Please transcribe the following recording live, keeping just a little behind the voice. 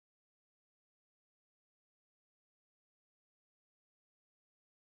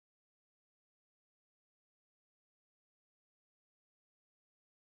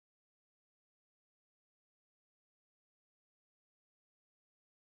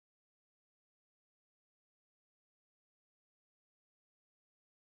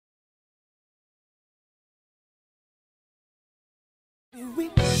We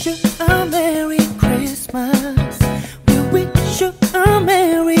wish you a Merry Christmas. We wish you a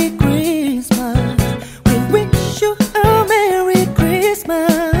Merry Christmas. We wish you a Merry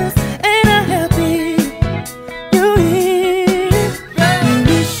Christmas and a Happy New Year. We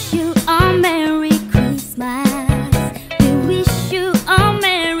wish you a Merry Christmas. We wish you a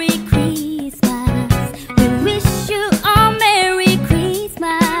Merry Christmas. We wish you a Merry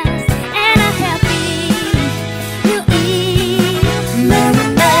Christmas and a Happy New Year. Merry,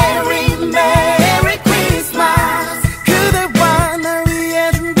 Merry, Merry Christmas. 그대와 날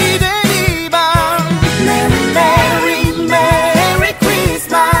위해 준비된 이밤. Merry, Merry, Merry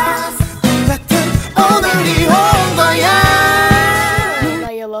Christmas. 같은 오늘이 온 거야.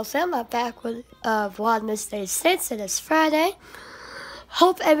 My Yellow Fam, I'm back with Vlogmas Day 6. It is Friday.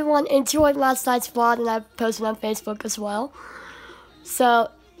 Hope everyone enjoyed last night's vlog, and I posted on Facebook as well. So,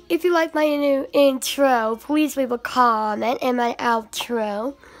 if you like my new intro, please leave a comment in my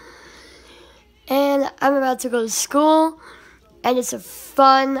outro. And I'm about to go to school, and it's a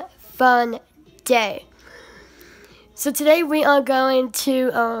fun day. So today we are going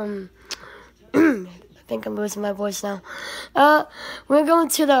to, I think I'm losing my voice now. We're going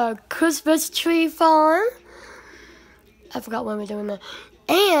to the Christmas tree farm. I forgot when we're doing that.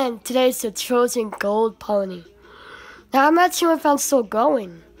 And today's the Trojan Gold Pony. Now, I'm not sure if I'm still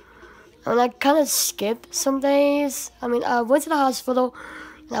going. I mean, I kind of skipped some days. I mean, I went to the hospital,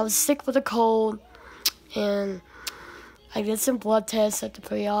 and I was sick with a cold. And I did some blood tests at the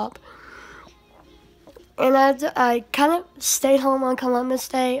pre-op. And I kind of stayed home on Columbus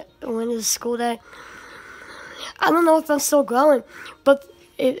Day, when it was school day. I don't know if I'm still going, but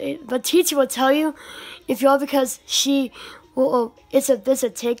the teacher will tell you if you are, because she will. It's a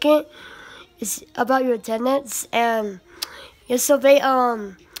ticket. It's about your attendance, and yeah, so they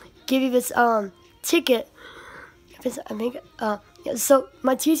give you this ticket. Yeah, so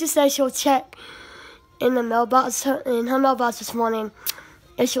my teacher said she'll check in her mailbox this morning,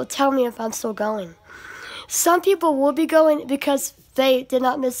 and she'll tell me if I'm still going. Some people will be going because they did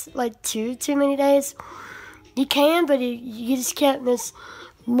not miss like too many days. You can, but you just can't miss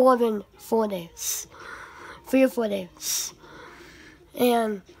more than 4 days. 3 or 4 days.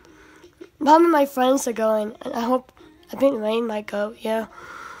 And some of my friends are going, and I think Rain might go, yeah.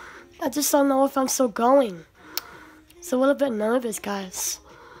 I just don't know if I'm still going. It's a little bit nervous, guys.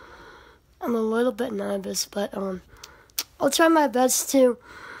 I'm a little bit nervous, but I'll try my best to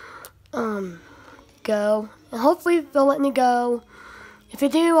go. And hopefully they'll let me go. If they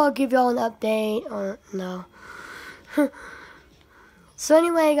do, I'll give y'all an update, or no. So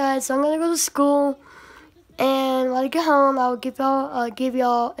anyway, guys, I'm gonna go to school, and when I get home, I'll give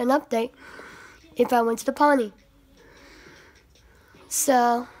y'all an update if I went to the pony.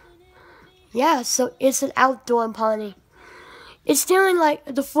 So yeah, so it's an outdoor pony. It's during like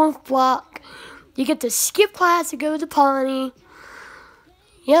the 4th block. You get to skip class to go to the pony.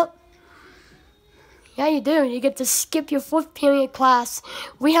 Yep. Yeah, you do. You get to skip your 4th period class.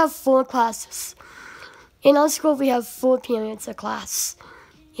 We have 4 classes. In our school, we have 4 periods of class.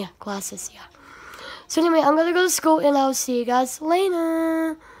 Yeah, classes, yeah. So anyway, I'm going to go to school, and I'll see you guys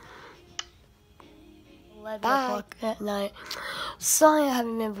later. 11 o'clock at night. Sorry I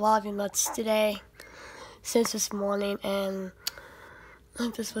haven't been vlogging much today since this morning, and I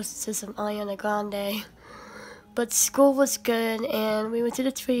just listened to some Ariana Grande. But school was good, and we went to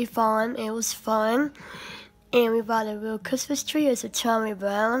the tree farm. It was fun. And we bought a real Christmas tree. It's a Charlie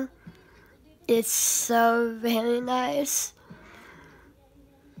Brown. It's so very nice.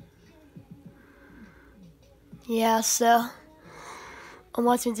 Yeah, so I'm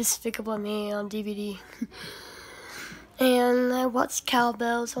watching Despicable Me on DVD. And I watched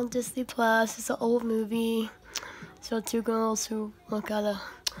Cowbells on Disney Plus. It's an old movie. So 2 girls who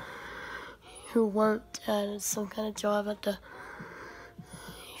worked some kind of job at the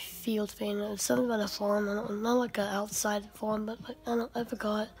field thing. It was something about a farm. I don't know, like an outside farm, but like, I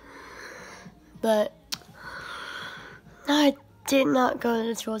forgot. But I did not go to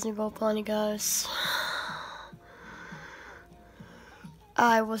the Trojan Gold Pony, guys.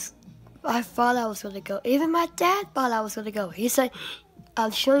 I thought I was going to go. Even my dad thought I was going to go. He said,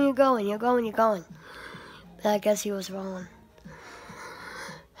 I'm sure you're going. You're going. But I guess he was wrong.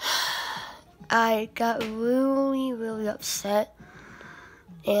 I got really upset,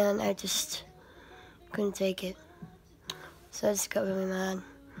 and I just couldn't take it. So I just got really mad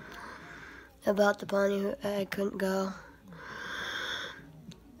about the pony. I couldn't go.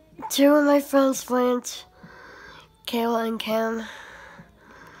 2 of my friends went, Kayla and Cam.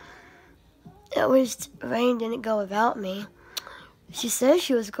 At least Rain didn't go without me. She said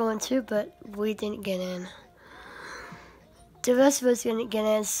she was going too, but we didn't get in. the rest of us didn't get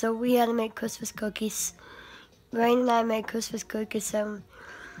in, so we had to make Christmas cookies. Rain and I made Christmas cookies, and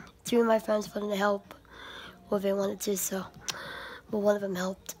two of my friends wanted to help. Well, they wanted to, so one of them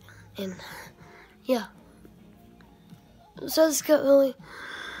helped, and yeah. So I just got really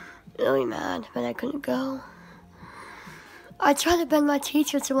mad when I couldn't go. I tried to beg my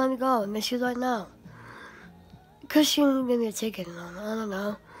teacher to let me go, and she was like, no. Because she didn't give me a ticket, and I don't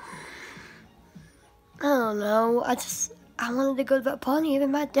know. I wanted to go to that party.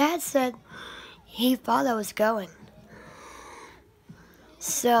 Even my dad said he thought I was going.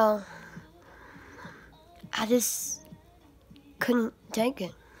 So, I just couldn't take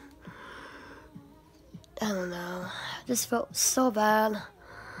it. I don't know. I just felt so bad.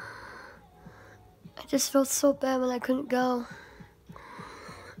 I just felt so bad when I couldn't go.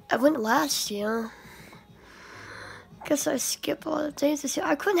 I went last year. Guess I skipped a lot of days this year.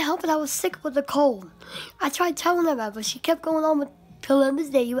 I couldn't help it. I was sick with a cold. I tried telling her about it, but she kept going on with Columbus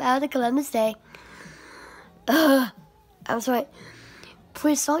Day. You added Columbus Day. I'm sorry.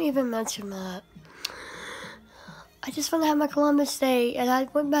 Please don't even mention that. I just want to have my Columbus Day, and I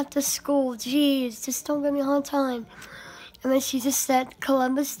went back to school. Jeez, just don't give me a hard time. And then she just said,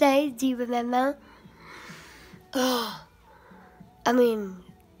 Columbus Day, do you remember? I mean,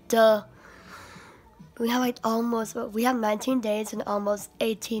 duh. We have 19 days and almost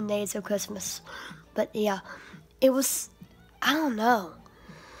 18 days of Christmas. But yeah, it was, I don't know.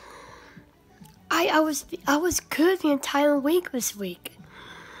 I was good the entire week this week.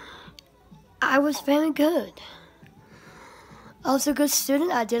 I was very good. I was a good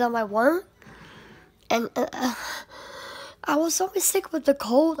student. I did all my work. And I was always sick with the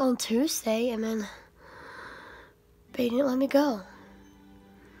cold on Tuesday, and then they didn't let me go.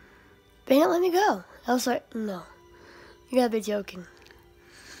 They didn't let me go. I was like, no, you gotta be joking.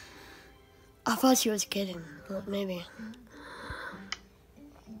 I thought she was kidding. Well, maybe.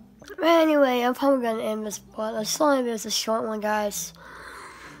 But anyway, I'm probably gonna end this part. I'm sorry if it was a short one, guys.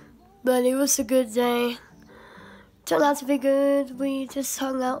 But it was a good day. Turned out to be good. We just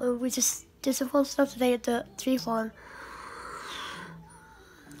hung out and we just did some fun stuff today at the tree farm.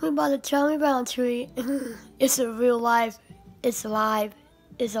 We bought a Charlie Brown tree. It's a real live. It's alive.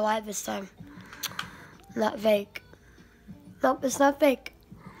 It's alive this time. Not fake. Nope, it's not fake.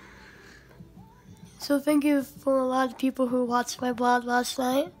 So thank you for a lot of people who watched my vlog last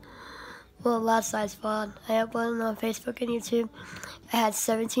night. Well, last night's vlog. I uploaded on Facebook and YouTube. I had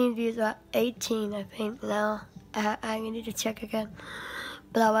 17 views, or 18 I think now. I need to check again.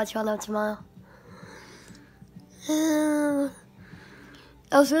 But I'll let y'all know tomorrow. I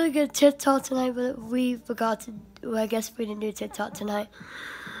was really good at TikTok tonight, but we forgot to, well, I guess we didn't do TikTok tonight.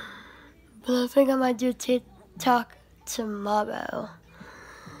 But I think I might do TikTok tomorrow.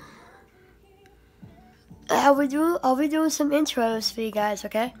 I'll be doing some intros for you guys,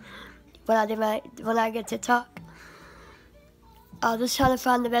 okay? When I get TikTok. I'll just try to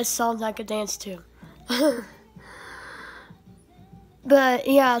find the best songs I could dance to. But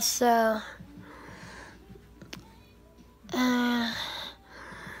yeah, so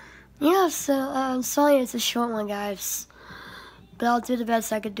yeah, so I'm sorry it's a short one, guys. But I'll do the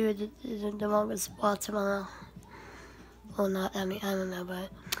best I could do the longest while tomorrow. Or not, I mean, I don't know, but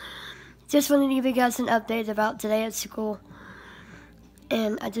just wanted to give you guys an update about today at school.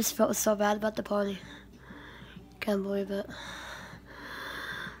 And I just felt so bad about the party. Can't believe it.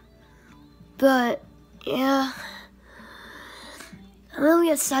 But, yeah. I'm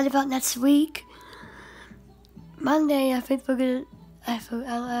really excited about next week. Monday, I think we're gonna, I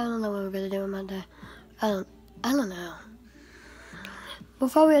don't know what we're gonna do on Monday. I don't know.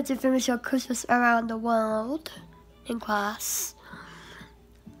 Before we have to finish our Christmas around the world in class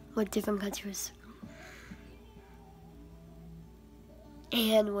with different countries.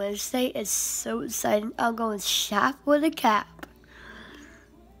 And Wednesday is so exciting. I'm going shop with a cap.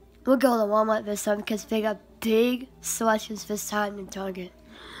 We're going to Walmart this time because they got big selections this time in Target.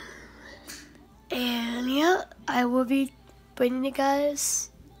 And yeah, I will be bringing you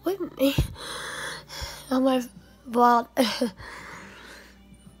guys with me on my vlog.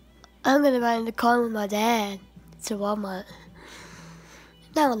 I'm going to ride in the car with my dad to Walmart.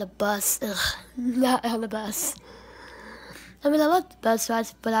 Not on the bus. Ugh, not on the bus. I mean, I love the bus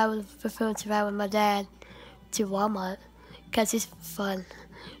rides, but I would prefer to ride with my dad to Walmart because it's fun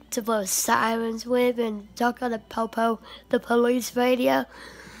to blow sirens with and talk on the popo, the police radio.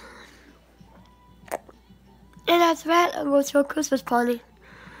 And after that, I'm going to a Christmas party.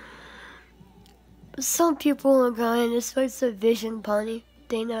 Some people are going. It's like a vision party.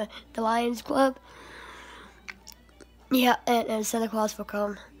 They know the Lions Club. Yeah, and Santa Claus will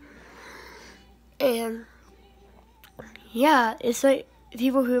come. And yeah, it's like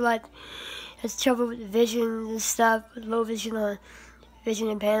people who like has trouble with vision and stuff, with low vision or vision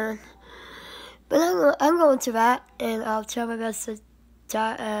impairment. But I'm going to that, and I'll try my best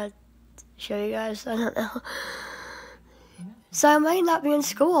to show you guys. I don't know. So I might not be in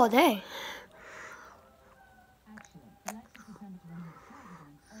school all day.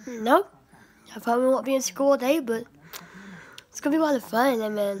 Nope. I probably won't be in school all day, but it's gonna be a lot of fun,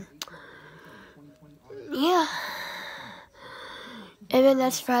 and then yeah. And then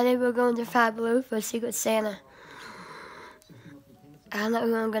next Friday we're going to Fat Blue for Secret Santa. I don't know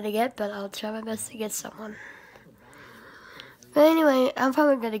who I'm gonna get, but I'll try my best to get someone. But anyway, I'm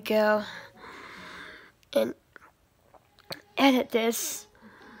probably gonna go and edit this.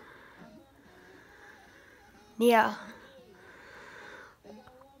 Yeah.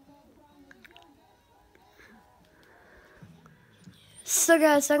 So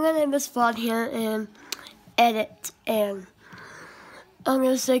guys, I'm gonna end this vlog here and edit, and I'm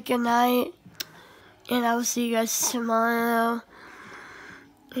gonna say goodnight, and I will see you guys tomorrow.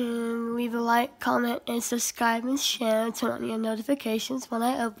 And leave a like, comment, and subscribe and share. Turn on your notifications when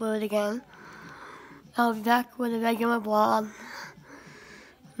I upload again. I'll be back with a regular vlog,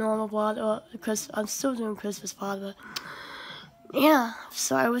 normal vlog, or because I'm still doing Christmas vlog. But yeah,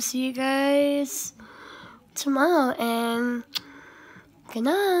 so I will see you guys tomorrow, and good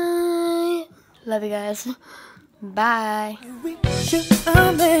night. Love you guys. Bye. We wish you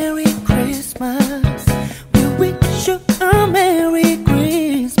a Merry Christmas. We wish you a Merry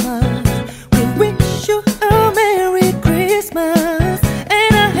Christmas.